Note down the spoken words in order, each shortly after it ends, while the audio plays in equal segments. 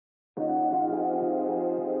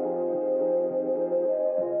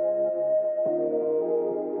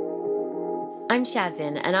I'm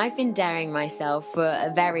Shazin, and I've been daring myself for a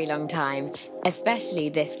very long time, especially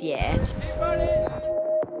this year.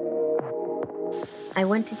 I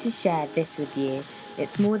wanted to share this with you.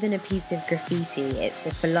 It's more than a piece of graffiti, it's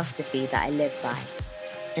a philosophy that I live by.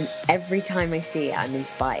 And every time I see it, I'm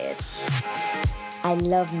inspired. I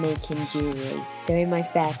love making jewellery, so in my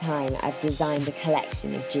spare time, I've designed a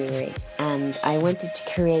collection of jewellery. And I wanted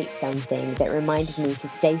to create something that reminded me to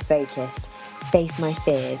stay focused, face my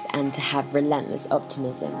fears, and to have relentless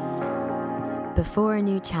optimism. Before a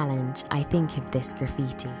new challenge, I think of this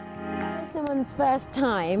graffiti. Someone's first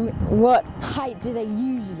time, what height do they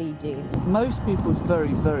usually do? Most people's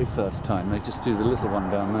very, very first time, they just do the little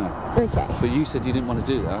one down there. Okay. But you said you didn't want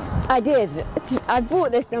to do that. I did. I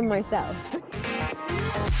bought this on myself.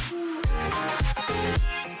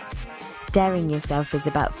 Daring yourself is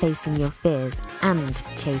about facing your fears and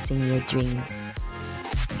chasing your dreams.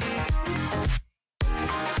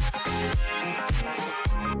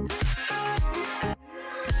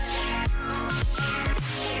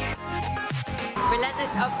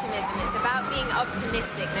 Relentless optimism, it's about being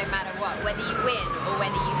optimistic no matter what, whether you win or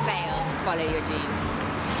whether you fail, follow your dreams.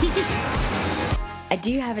 I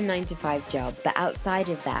do have a 9-to-5 job, but outside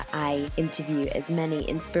of that I interview as many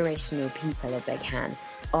inspirational people as I can,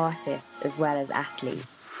 artists as well as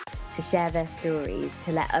athletes, to share their stories,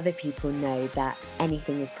 to let other people know that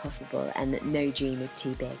anything is possible and that no dream is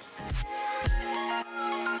too big.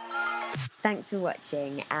 Thanks for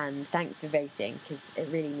watching and thanks for voting, because it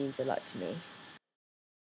really means a lot to me.